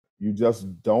you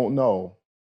just don't know,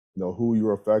 who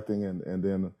you're affecting and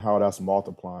then how that's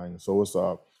multiplying. So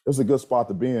it's a good spot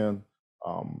to be in,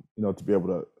 to be able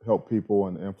to help people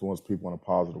and influence people in a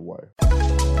positive way.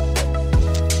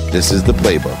 This is the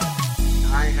Playbook.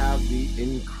 I have the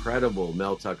incredible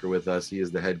Mel Tucker with us. He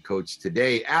is the head coach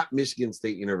today at Michigan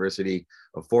State University,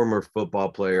 a former football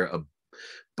player, a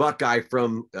Buckeye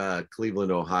from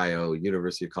Cleveland, Ohio,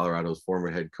 University of Colorado's former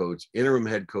head coach, interim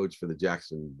head coach for the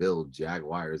Jacksonville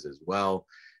Jaguars as well.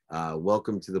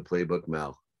 Welcome to the Playbook,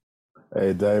 Mel.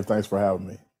 Hey, Dave, thanks for having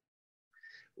me.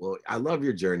 Well, I love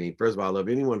your journey. First of all, I love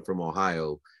anyone from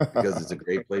Ohio because it's a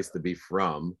great place to be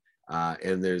from.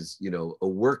 And there's, a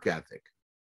work ethic.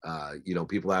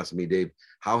 People ask me, Dave,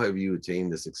 how have you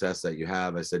attained the success that you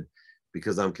have? I said,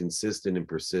 because I'm consistent and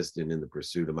persistent in the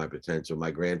pursuit of my potential.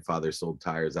 My grandfather sold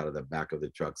tires out of the back of the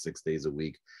truck 6 days a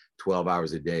week, 12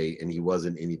 hours a day, and he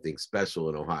wasn't anything special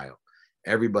in Ohio.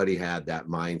 Everybody had that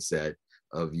mindset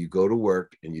of you go to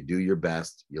work and you do your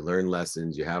best, you learn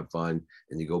lessons, you have fun,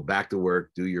 and you go back to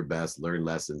work, do your best, learn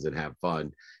lessons, and have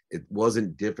fun. It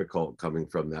wasn't difficult coming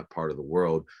from that part of the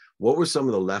world. What were some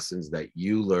of the lessons that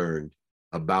you learned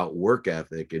about work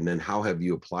ethic, and then how have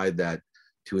you applied that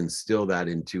to instill that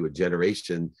into a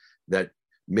generation that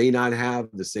may not have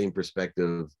the same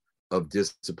perspective of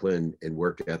discipline and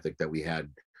work ethic that we had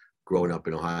growing up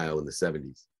in Ohio in the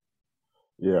 70s?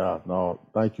 Yeah, no,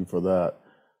 thank you for that.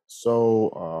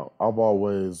 So I've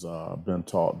always been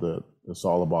taught that it's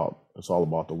all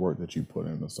about the work that you put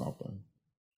into something,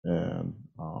 and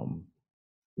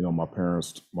my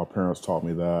parents taught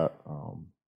me that.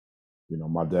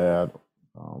 My dad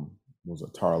was a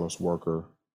tireless worker.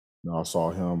 I saw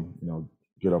him,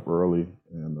 get up early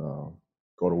and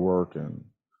go to work, and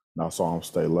I saw him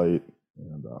stay late.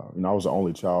 And I was the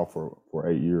only child for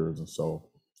 8 years, and so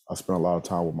I spent a lot of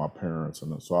time with my parents,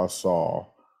 and so I saw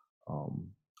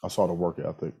the work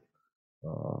ethic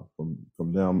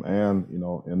from them, and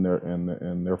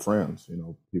in their friends,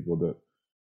 people that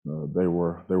they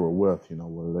were with,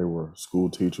 whether they were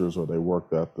school teachers or they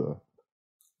worked at the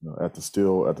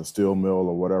steel mill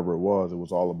or whatever it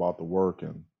was all about the work.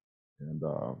 And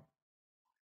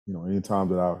anytime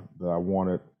that I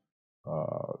wanted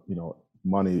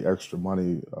money, extra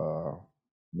money,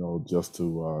 just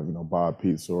to buy a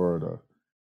pizza or to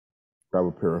grab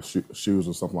a pair of shoes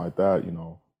or something like that,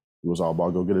 it was all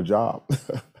about go get a job.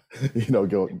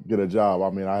 Go get a job. I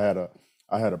mean, I had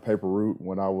a paper route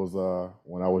when I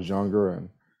was younger, and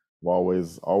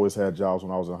always had jobs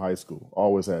when I was in high school.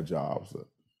 Always had jobs,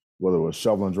 whether it was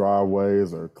shoveling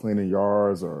driveways or cleaning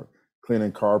yards or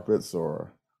cleaning carpets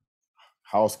or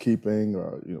housekeeping,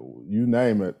 or you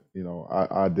name it,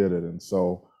 I did it. And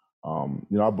so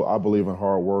I believe in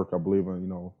hard work. I believe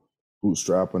in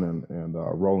bootstrapping and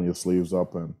rolling your sleeves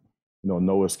up, and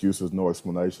no excuses, no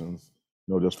explanations.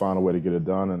 Just find a way to get it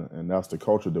done, and that's the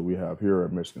culture that we have here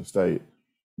at Michigan State.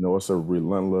 It's a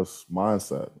relentless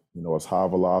mindset. It's high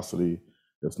velocity,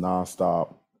 it's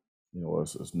nonstop.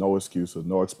 It's no excuses,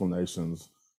 no explanations.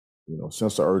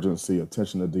 Sense of urgency,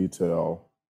 attention to detail.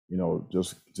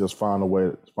 Just find a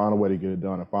way to get it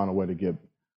done and find a way to get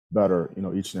better.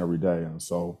 Each and every day. And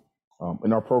so,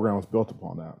 and our program is built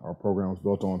upon that. Our program is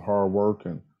built on hard work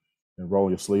and roll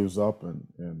your sleeves up and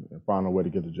find a way to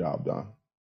get the job done.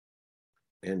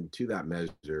 And to that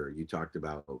measure, you talked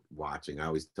about watching. I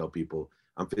always tell people,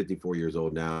 I'm 54 years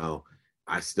old now.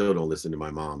 I still don't listen to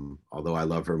my mom, although I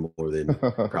love her more than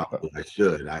probably I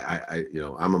should.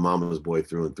 I'm a mama's boy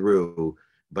through and through,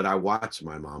 but I watched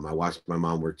my mom. I watched my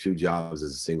mom work 2 jobs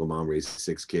as a single mom, raise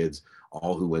 6 kids,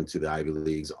 all who went to the Ivy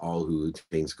Leagues, all who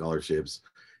attained scholarships,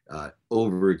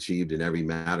 overachieved in every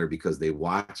matter because they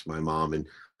watched my mom. And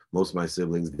most of my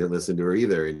siblings didn't listen to her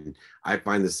either. And I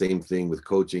find the same thing with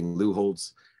coaching. Lou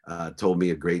Holtz told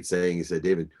me a great saying. He said,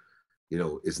 David,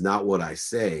 it's not what I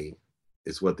say,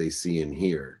 it's what they see and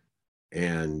hear.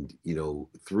 And,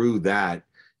 through that,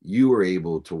 you were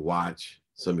able to watch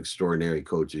some extraordinary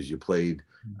coaches. You played,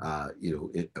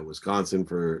 at Wisconsin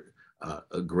for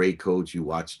a great coach. You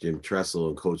watched Jim Tressel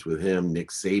and coach with him. Nick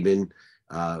Saban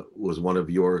was one of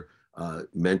your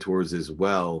mentors as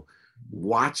well.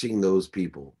 Watching those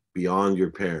people beyond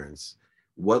your parents,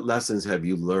 what lessons have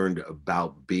you learned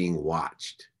about being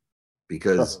watched?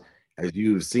 Because as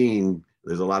you've seen,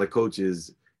 there's a lot of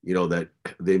coaches, that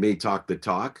they may talk the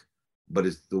talk, but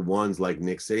it's the ones like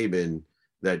Nick Saban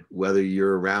that whether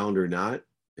you're around or not,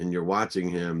 and you're watching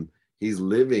him, he's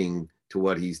living to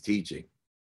what he's teaching.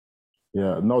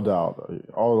 Yeah, no doubt.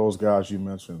 All of those guys you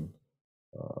mentioned,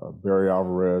 Barry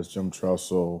Alvarez, Jim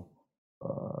Tressel,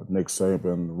 Nick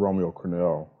Saban, Romeo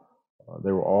Crennel,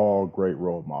 they were all great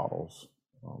role models.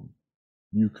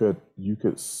 you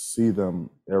could see them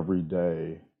every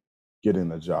day getting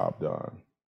the job done.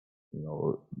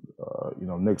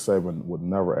 Nick Saban would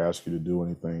never ask you to do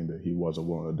anything that he wasn't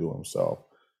willing to do himself.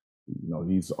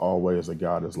 He's always a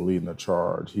guy that's leading the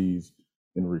charge. He's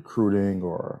in recruiting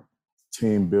or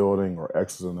team building or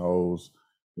X's and O's.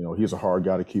 He's a hard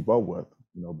guy to keep up with,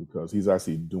 because he's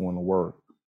actually doing the work.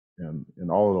 And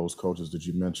all of those coaches that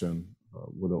you mentioned,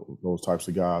 with those types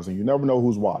of guys, and you never know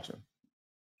who's watching.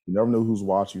 You never know who's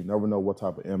watching. You never know what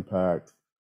type of impact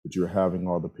that you're having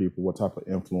on other people, what type of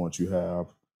influence you have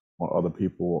on other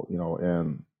people.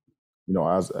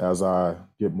 As I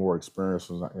get more experience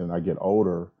and I get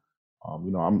older,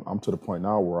 I'm to the point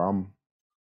now where I'm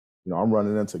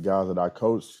running into guys that I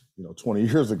coached, 20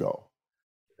 years ago,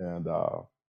 and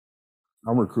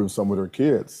I'm recruiting some of their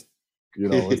kids.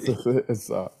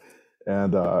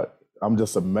 And I'm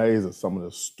just amazed at some of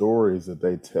the stories that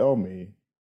they tell me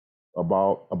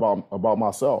about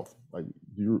myself. Like,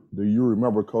 do you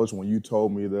remember, Coach, when you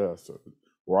told me this,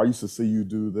 or I used to see you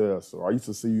do this, or I used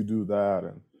to see you do that,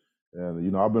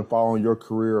 and I've been following your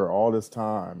career all this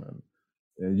time,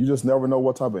 and you just never know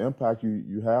what type of impact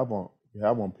you have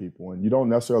on people, and you don't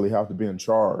necessarily have to be in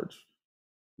charge,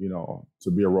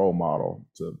 to be a role model,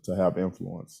 to have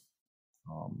influence.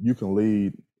 You can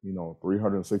lead,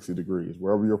 360 degrees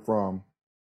wherever you're from.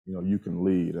 You can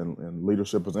lead, and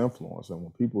leadership is influence. And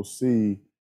when people see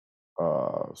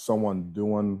someone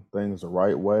doing things the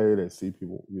right way, they see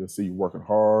you working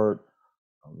hard,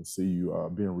 they see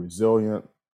you being resilient.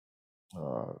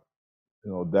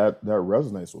 That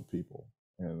resonates with people,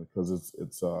 and because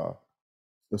it's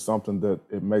something that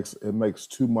it makes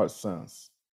too much sense,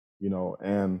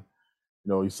 and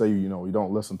you say we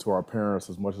don't listen to our parents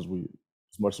as much as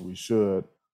we should,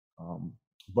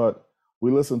 but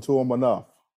we listen to them enough,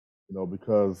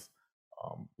 because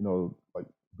like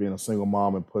being a single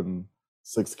mom and putting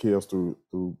 6 kids through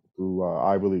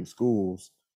Ivy League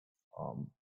schools,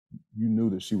 you knew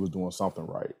that she was doing something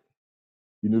right.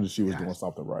 You knew that she was doing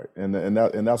something right, and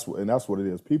that's what it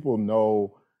is. People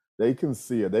know, they can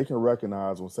see it, they can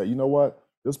recognize and say, you know what,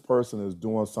 this person is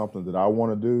doing something that I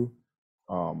want to do,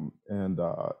 and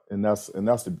that's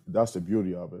the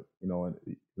beauty of it, and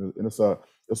it's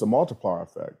a multiplier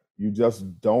effect. You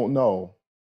just don't know,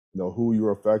 who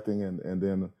you're affecting, and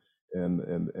then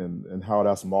and how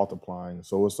that's multiplying.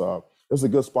 So it's a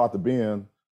good spot to be in,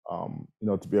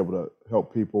 to be able to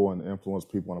help people and influence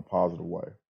people in a positive way.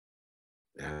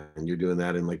 And you're doing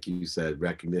that, and like you said,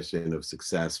 recognition of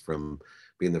success, from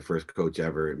being the first coach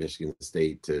ever at Michigan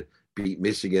State to beat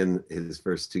Michigan his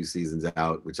first 2 seasons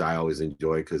out, which I always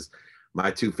enjoy, because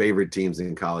my 2 favorite teams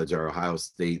in college are Ohio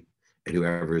State and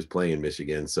whoever is playing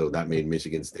Michigan. So that made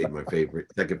Michigan State my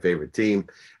second favorite team.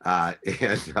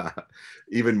 And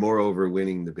even moreover,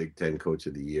 winning the Big Ten Coach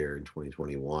of the Year in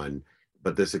 2021.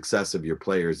 But the success of your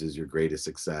players is your greatest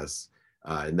success.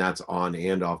 And that's on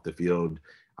and off the field.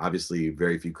 Obviously,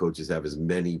 very few coaches have as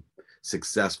many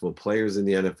successful players in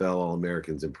the NFL,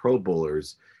 All-Americans and Pro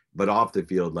Bowlers. But off the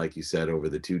field, like you said, over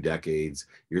the 2 decades,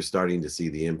 you're starting to see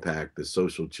the impact, the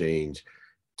social change.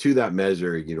 To that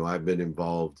measure, I've been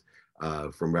involved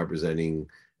from representing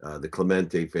the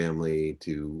Clemente family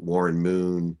to Warren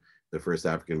Moon, the first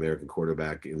African-American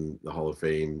quarterback in the Hall of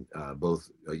Fame,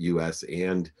 both U.S.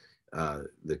 and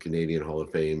the Canadian Hall of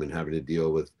Fame, and having to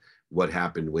deal with what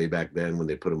happened way back then when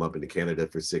they put him up into Canada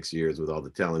for 6 years with all the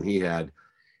talent he had.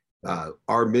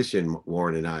 Our mission,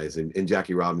 Warren and I, and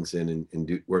Jackie Robinson,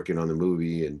 and working on the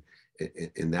movie and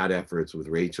in that efforts with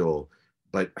Rachel.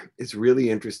 But it's really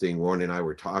interesting, Warren and I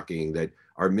were talking, that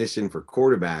our mission for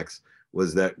quarterbacks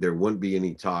was that there wouldn't be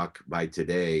any talk by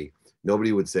today.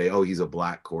 Nobody would say, oh, he's a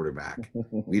black quarterback.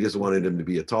 We just wanted him to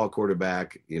be a tall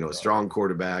quarterback, a strong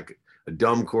quarterback, a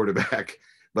dumb quarterback.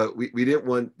 But we didn't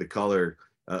want the color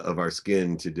of our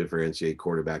skin to differentiate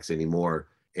quarterbacks anymore.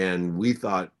 And we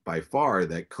thought by far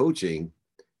that coaching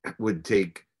would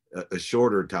take a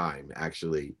shorter time,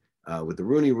 actually, with the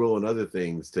Rooney Rule and other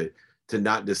things, to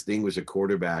not distinguish a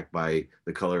quarterback by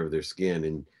the color of their skin.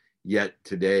 And yet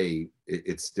today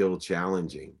it's still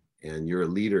challenging. And you're a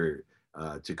leader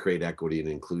to create equity and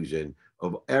inclusion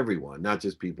of everyone, not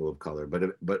just people of color,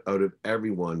 but out of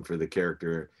everyone, for the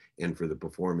character and for the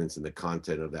performance and the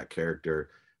content of that character.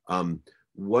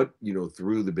 What,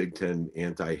 through the Big Ten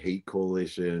Anti-Hate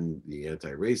Coalition, the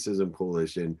Anti-Racism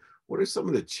Coalition, what are some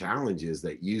of the challenges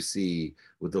that you see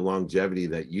with the longevity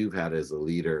that you've had as a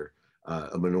leader,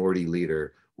 a minority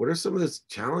leader? What are some of the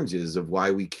challenges of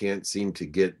why we can't seem to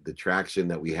get the traction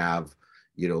that we have,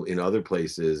 in other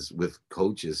places with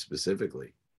coaches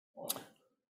specifically?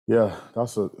 Yeah,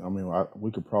 I mean,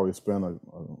 we could probably spend a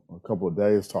couple of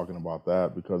days talking about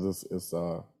that because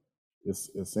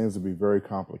it seems to be very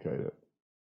complicated.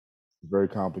 It's very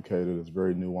complicated. It's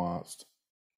very nuanced,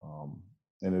 um,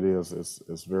 and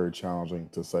it's very challenging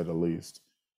to say the least.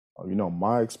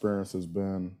 My experience has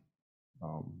been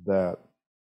that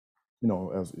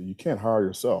as you can't hire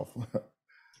yourself.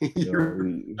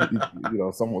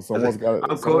 That's Someone's got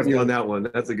I'm someone's quoting you got on that one.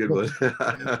 That's a good one.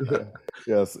 yeah,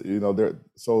 yes, there.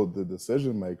 So the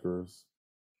decision makers,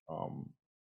 um,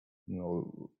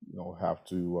 have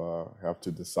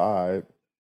to decide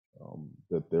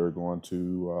that they're going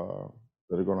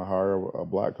to hire a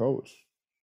black coach.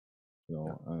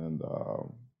 Yeah.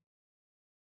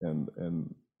 And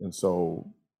and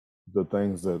so the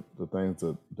things that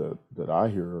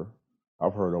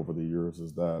I've heard over the years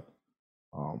is that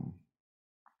um,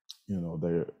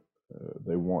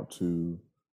 they want to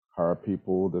hire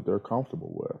people that they're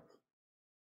comfortable with,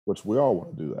 which we all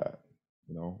want to do that.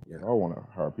 We Yeah. all want to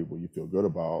hire people you feel good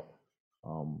about.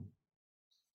 Um,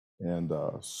 and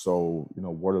so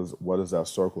what is that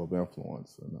circle of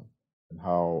influence, and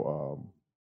how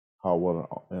what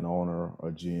an owner,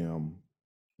 a GM,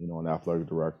 an athletic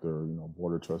director,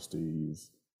 board of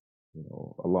trustees,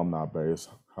 alumni base,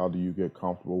 how do you get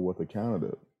comfortable with a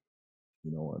candidate,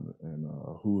 and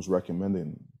who's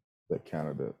recommending that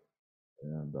candidate,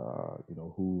 and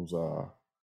who's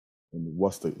and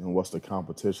what's the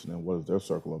competition, and what is their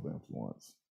circle of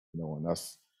influence, and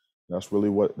that's really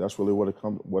what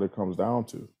it comes down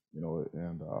to,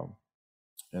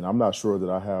 and I'm not sure that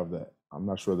I have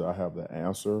the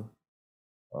answer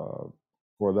uh,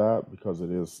 for that, because it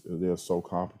is so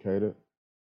complicated.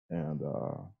 And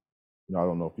I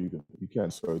don't know if you can't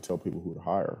necessarily tell people who to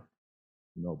hire,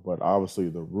 but obviously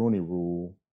the Rooney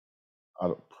Rule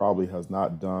probably has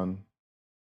not done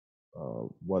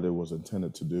what it was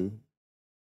intended to do,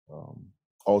 um,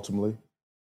 ultimately.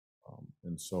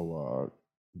 And so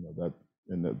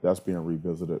that's being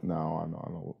revisited now. I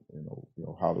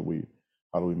know how do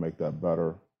we make that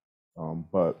better?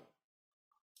 But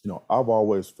I've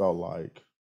always felt like,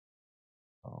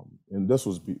 and this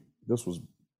was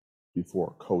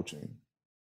before coaching.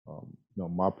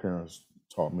 My parents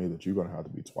taught me that you're going to have to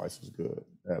be twice as good,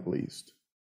 at least.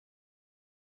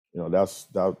 That's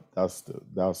the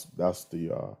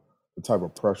type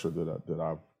of pressure that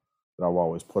I've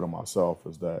always put on myself,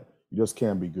 is that you just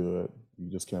can't be good. You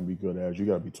just can't be good as you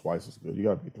got to be twice as good. You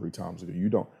got to be three times as good. You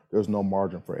don't. There's no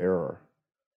margin for error.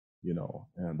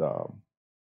 And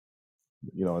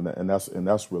and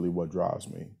that's really what drives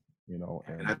me. And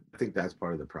And I think that's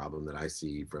part of the problem that I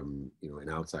see from an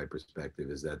outside perspective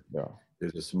is that yeah,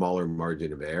 there's a smaller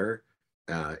margin of error,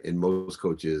 and most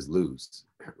coaches lose,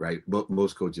 right?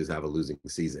 Most coaches have a losing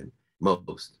season,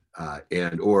 most,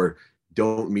 and or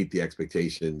don't meet the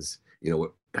expectations.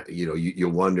 You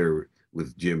wonder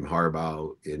with Jim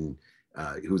Harbaugh,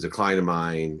 who's a client of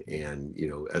mine, and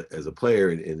as a player,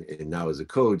 and now as a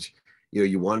coach,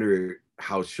 you wonder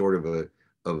how short of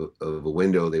a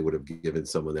window they would have given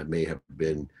someone that may have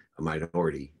been a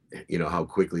minority. How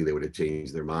quickly they would have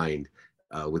changed their mind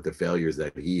with the failures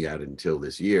that he had until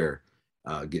this year,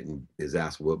 getting his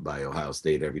ass whooped by Ohio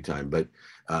State every time. But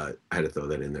I had to throw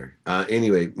that in there.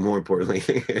 Anyway, more importantly,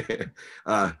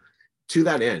 to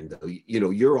that end,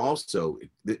 you're also,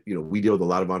 we deal with a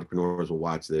lot of entrepreneurs will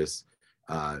watch this,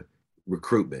 uh,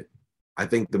 recruitment. I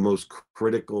think the most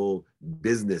critical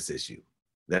business issue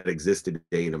that exists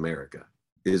today in America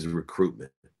is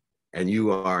recruitment. And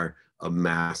you are a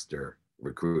master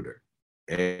recruiter.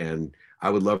 And I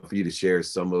would love for you to share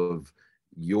some of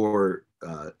your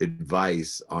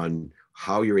advice on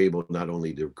how you're able not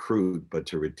only to recruit, but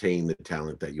to retain the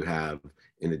talent that you have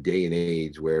in a day and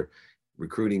age where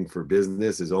recruiting for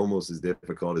business is almost as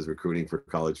difficult as recruiting for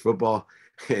college football.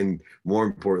 And more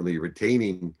importantly,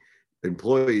 retaining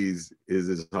employees is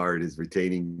as hard as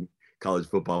retaining college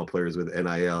football players with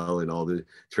NIL and all the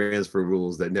transfer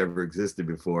rules that never existed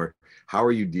before. How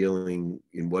are you dealing,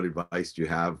 and what advice do you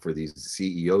have for these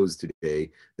CEOs today,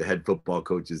 the head football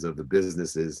coaches of the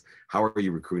businesses? How are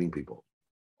you recruiting people?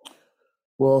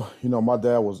 well, my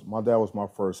dad was my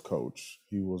first coach.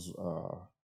 He was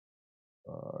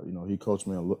he coached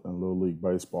me in little league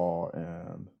baseball,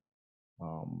 and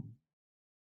um,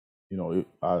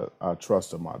 I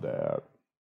trusted my dad,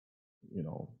 you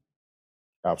know,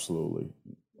 absolutely,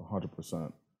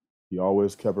 100%. He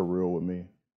always kept it real with me.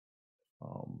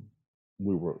 Um,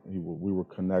 we were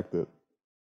connected.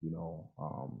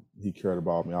 He cared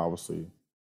about me, obviously,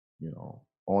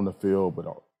 on the field, but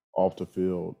off the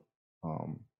field.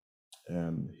 Um,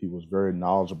 and he was very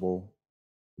knowledgeable.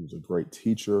 He was a great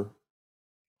teacher.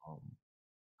 Um,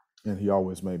 and he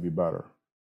always made me better.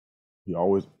 He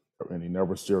always, and he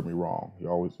never steered me wrong. He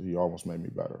almost made me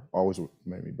better. Always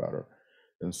made me better.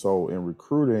 And so in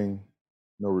recruiting,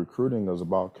 recruiting is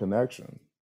about connection.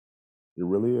 It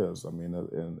really is. I mean,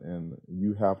 and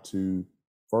you have to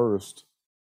first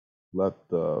let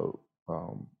the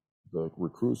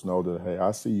recruits know that, hey,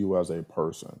 I see you as a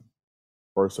person,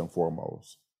 first and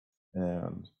foremost.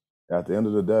 And at the end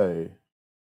of the day,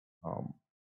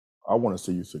 I want to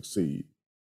see you succeed.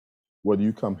 Whether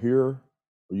you come here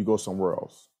or you go somewhere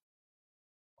else.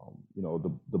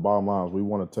 The bottom line is we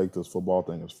want to take this football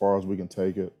thing as far as we can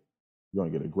take it. You're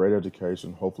going to get a great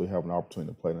education, hopefully have an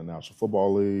opportunity to play in the National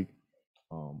Football League.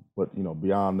 But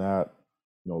beyond that,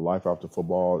 life after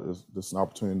football is just an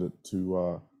opportunity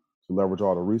to leverage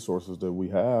all the resources that we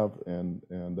have and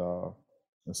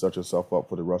set yourself up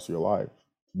for the rest of your life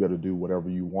to be able to do whatever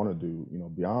you want to do,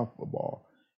 beyond football.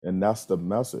 And that's the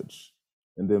message.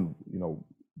 And then,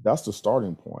 that's the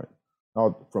starting point.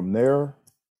 Now, from there,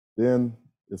 then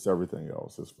it's everything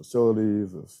else. It's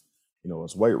facilities, it's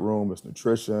weight room, it's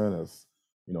nutrition, it's,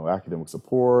 academic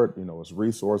support, it's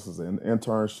resources and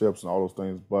internships and all those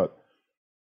things. But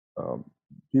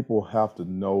people have to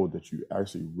know that you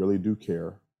actually really do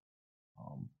care,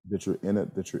 that you're in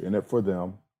it for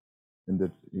them, and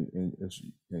that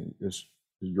it's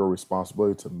your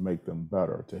responsibility to make them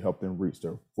better, to help them reach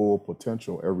their full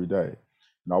potential every day.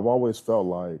 And I've always felt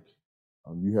like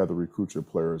you have to recruit your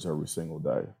players every single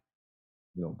day.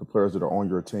 The players that are on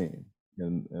your team,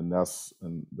 and that's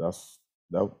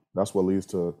what leads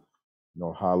to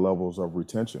high levels of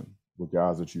retention with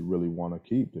guys that you really want to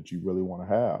keep, that you really want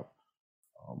to have.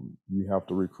 You have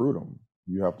to recruit them.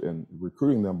 And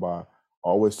recruiting them by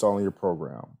always selling your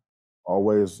program,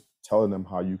 always telling them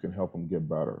how you can help them get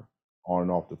better on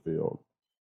and off the field.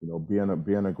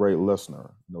 Being a great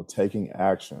listener. Taking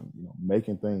action.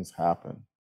 Making things happen.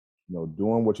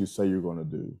 Doing what you say you're going to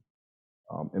do,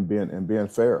 and being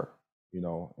fair.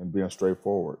 And being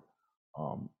straightforward.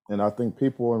 And I think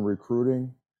people in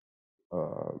recruiting,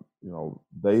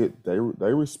 they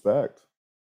respect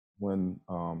when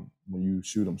you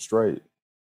shoot them straight,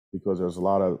 because there's a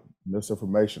lot of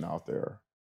misinformation out there,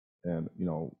 and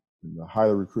the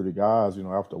highly recruited guys,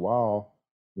 after a while,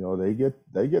 they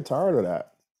get tired of that.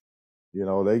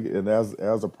 And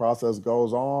as the process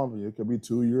goes on, it could be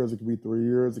 2 years, it could be 3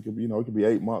 years, it could be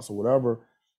 8 months or whatever.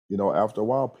 After a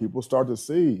while, people start to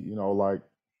see, like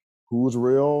who's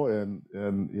real and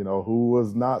who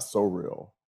is not so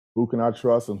real, who can I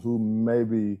trust and who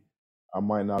maybe I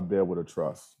might not be able to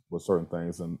trust with certain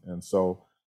things. And so,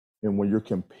 and when you're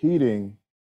competing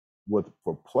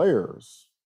for players,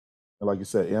 and like you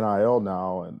said, NIL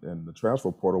now and the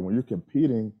transfer portal, when you're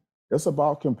competing, it's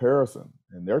about comparison,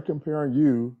 and they're comparing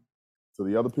you to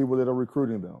the other people that are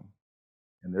recruiting them,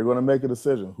 and they're going to make a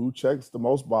decision who checks the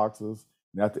most boxes.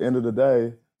 And at the end of the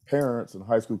day, parents and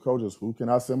high school coaches, who can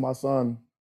I send my son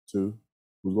to?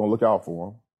 Who's going to look out for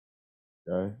him?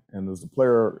 Okay, and as a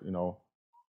player, can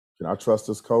I trust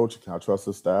this coach? Can I trust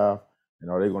this staff?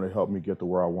 And are they going to help me get to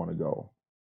where I want to go?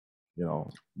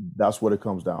 That's what it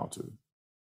comes down to.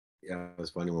 Yeah, it was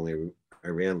funny when I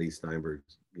ran Lee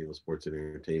Steinberg's, sports and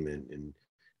entertainment, and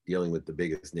dealing with the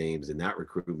biggest names, and that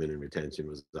recruitment and retention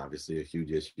was obviously a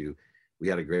huge issue. We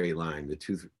had a great line: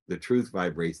 the truth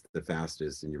vibrates the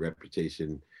fastest, and your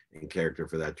reputation and character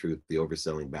for that truth, the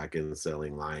overselling, back end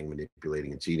selling, lying,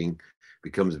 manipulating, and cheating,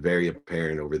 becomes very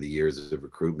apparent over the years of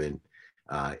recruitment.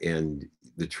 And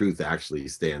the truth actually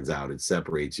stands out. It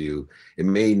separates you. It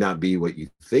may not be what you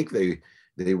think they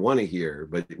want to hear,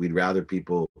 but we'd rather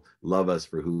people love us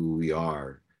for who we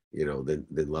are, than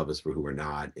love us for who we're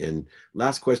not. And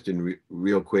last question,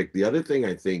 real quick. The other thing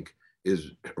I think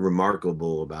is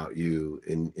remarkable about you,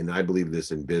 and I believe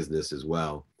this in business as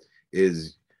well,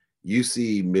 is you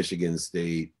see Michigan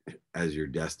State as your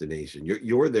destination.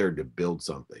 You're there to build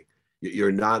something.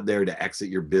 You're not there to exit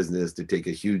your business, to take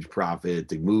a huge profit,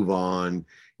 to move on.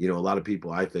 A lot of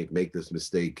people, I think, make this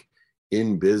mistake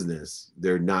in business.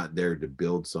 They're not there to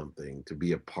build something, to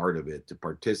be a part of it, to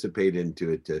participate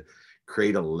into it, to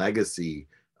create a legacy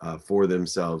for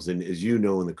themselves. And as you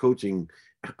know, in the coaching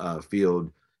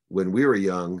field, when we were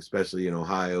young, especially in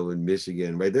Ohio and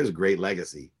Michigan, right, there's a great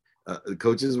legacy.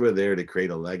 Coaches were there to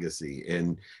create a legacy.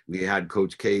 And we had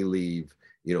Coach K leave,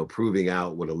 proving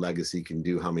out what a legacy can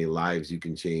do, how many lives you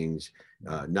can change,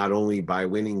 not only by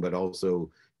winning, but also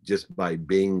just by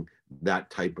being that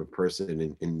type of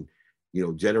person. And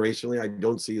generationally, I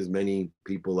don't see as many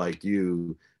people like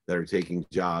you that are taking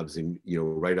jobs and,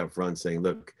 right up front saying,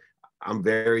 look, I'm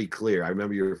very clear. I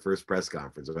remember your first press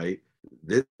conference, right?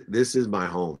 this is my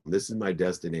home. This is my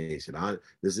destination.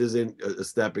 This isn't a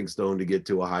stepping stone to get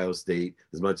to Ohio State,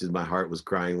 as much as my heart was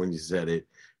crying when you said it,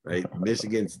 right?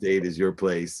 Michigan State is your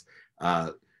place.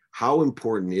 How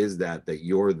important is that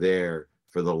you're there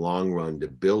for the long run to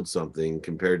build something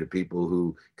compared to people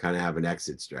who kind of have an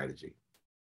exit strategy?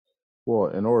 Well,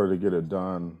 in order to get it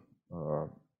done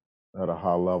at a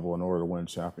high level, in order to win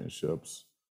championships,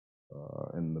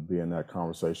 and to be in that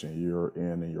conversation year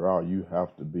in and year out, you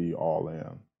have to be all in.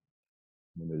 I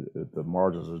mean, the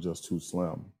margins are just too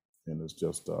slim, and it's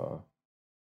just too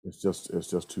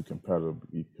competitive,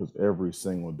 because every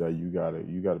single day you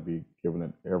gotta be giving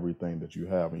it everything that you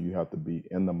have, and you have to be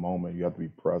in the moment. You have to be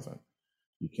present.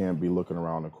 You can't be looking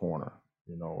around the corner,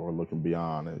 or looking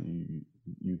beyond it.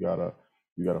 You gotta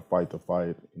fight the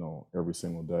fight, every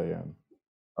single day. And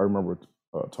I remember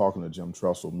talking to Jim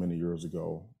Tressel many years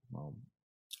ago.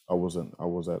 I was at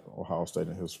Ohio State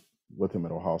with him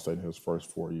at Ohio State in his first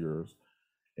 4 years,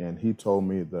 and he told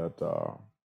me that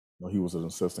he was an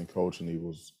assistant coach, and he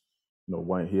was,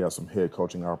 when he had some head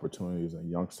coaching opportunities, and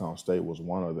Youngstown State was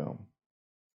one of them.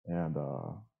 And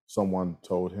someone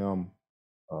told him,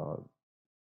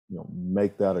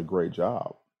 make that a great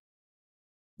job.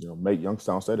 Make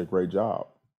Youngstown State a great job.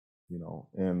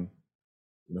 And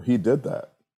he did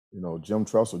that. Jim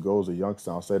Tressel goes to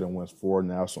Youngstown State and wins 4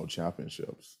 national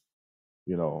championships.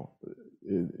 You're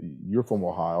from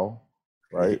Ohio,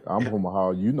 right? I'm from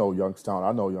Ohio. Youngstown.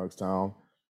 I know Youngstown.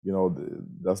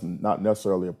 That's not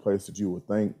necessarily a place that you would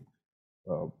think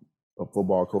a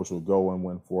football coach would go and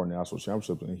win 4 national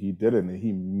championships. And he did it, and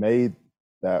he made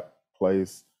that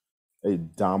place a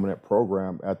dominant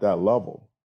program at that level.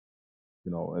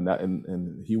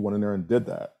 And he went in there and did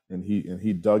that. And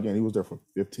he dug in. He was there for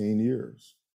 15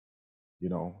 years. He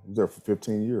was there for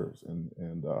 15 years.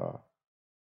 And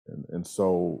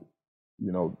so,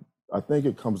 I think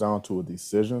it comes down to a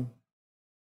decision.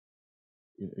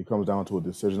 It comes down to a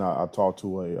decision. I talked to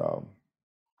one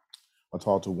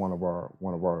of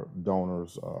our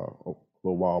donors a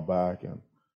little while back, and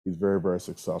he's very, very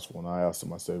successful. And I asked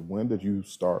him, I said, when did you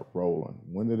start rolling?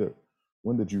 When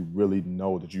did you really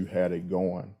know that you had it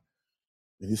going?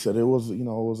 And he said it was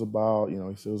about, he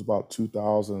said it was about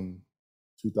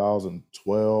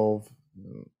 2012.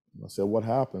 I said, what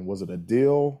happened? Was it a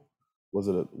deal? Was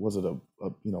it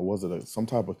some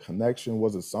type of connection?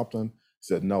 Was it something? He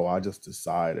said, no, I just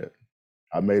decided.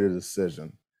 I made a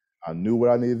decision. I knew what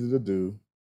I needed to do.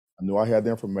 I knew I had the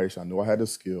information. I knew I had the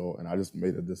skill, and I just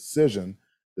made a decision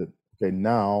that, okay,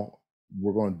 now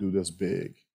we're going to do this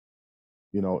big,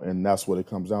 and that's what it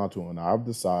comes down to. And I've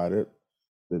decided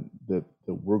that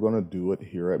we're going to do it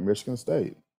here at Michigan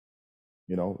State.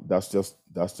 That's just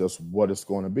what it's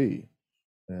going to be.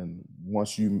 And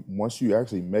once you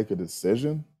actually make a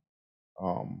decision,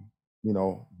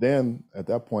 then at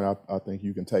that point, I think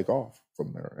you can take off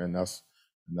from there. And that's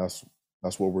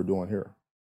what we're doing here.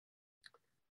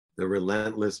 The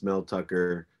relentless Mel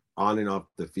Tucker, on and off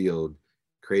the field,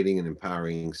 creating and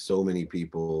empowering so many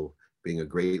people, being a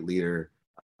great leader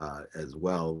as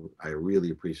well. I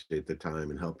really appreciate the time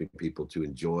and helping people to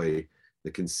enjoy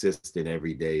the consistent,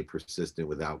 everyday, persistent,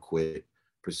 without quit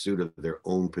pursuit of their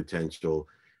own potential.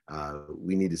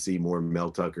 We need to see more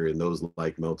Mel Tucker and those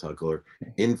like Mel Tucker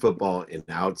in football and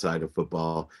outside of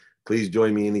football. Please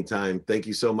join me anytime. Thank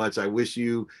you so much. I wish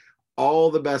you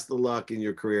all the best of luck in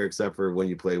your career, except for when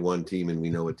you play one team, and we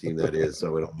know what team that is,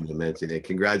 so I don't need to mention it.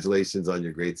 Congratulations on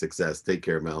your great success. Take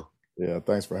care, Mel. Yeah,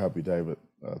 thanks for having me, David.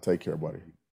 Take care, buddy.